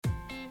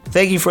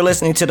Thank you for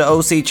listening to the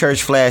OC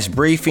Church Flash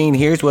Briefing.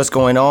 Here's what's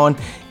going on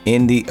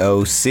in the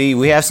OC.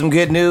 We have some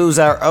good news.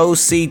 Our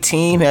OC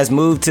team has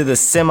moved to the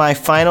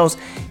semifinals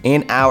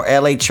in our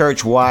LA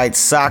Church-wide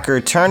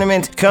soccer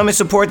tournament. Come and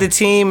support the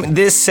team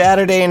this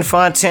Saturday in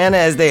Fontana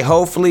as they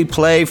hopefully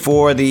play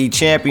for the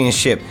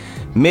championship.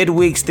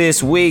 Midweeks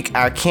this week,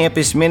 our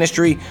campus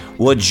ministry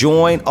will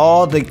join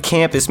all the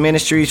campus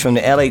ministries from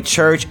the LA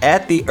Church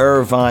at the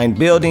Irvine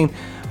building.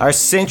 Our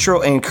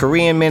Central and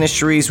Korean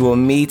ministries will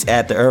meet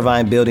at the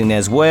Irvine building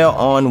as well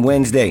on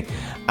Wednesday.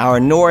 Our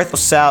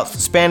North-South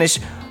Spanish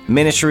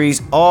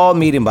ministries all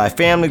meeting by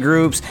family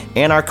groups,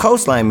 and our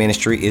Coastline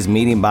ministry is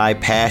meeting by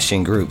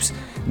passion groups.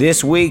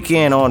 This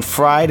weekend on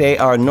Friday,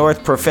 our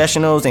North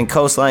Professionals and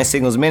Coastline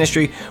Signals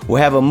ministry will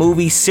have a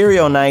movie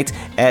serial night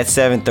at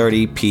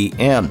 7:30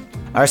 p.m.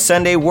 Our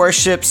Sunday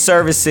worship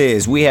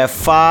services, we have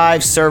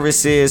 5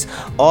 services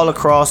all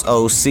across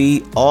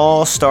OC,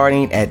 all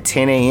starting at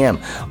 10 a.m.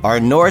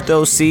 Our North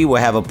OC will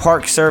have a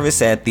park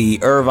service at the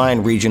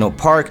Irvine Regional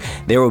Park.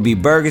 There will be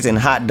burgers and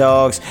hot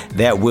dogs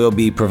that will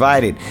be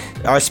provided.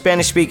 Our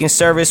Spanish-speaking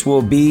service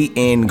will be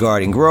in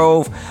Garden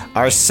Grove.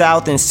 Our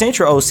South and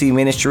Central OC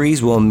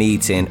ministries will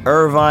meet in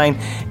Irvine,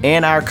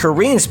 and our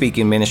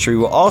Korean-speaking ministry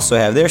will also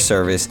have their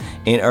service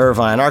in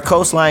Irvine. Our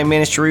Coastline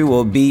ministry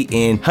will be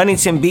in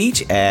Huntington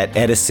Beach at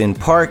Edison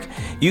Park.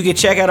 You can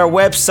check out our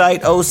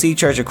website,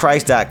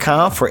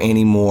 occhurchofchrist.com, for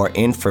any more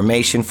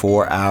information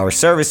for our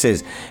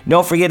services.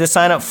 Don't forget to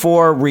sign up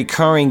for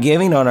recurring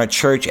giving on our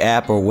church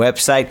app or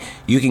website.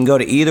 You can go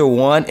to either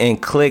one and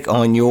click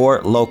on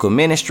your local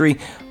ministry.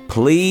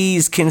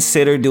 Please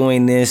consider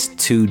doing this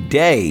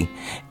today,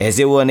 as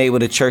it will enable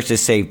the church to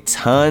save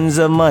tons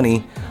of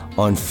money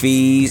on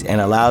fees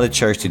and allow the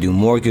church to do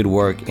more good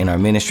work in our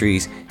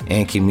ministries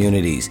and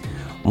communities.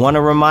 Want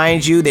to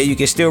remind you that you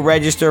can still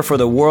register for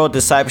the World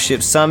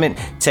Discipleship Summit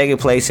taking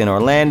place in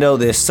Orlando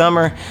this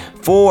summer.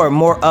 For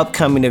more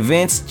upcoming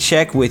events,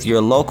 check with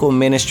your local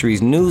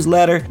ministry's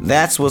newsletter.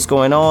 That's what's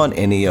going on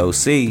in the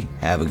OC.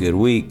 Have a good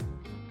week.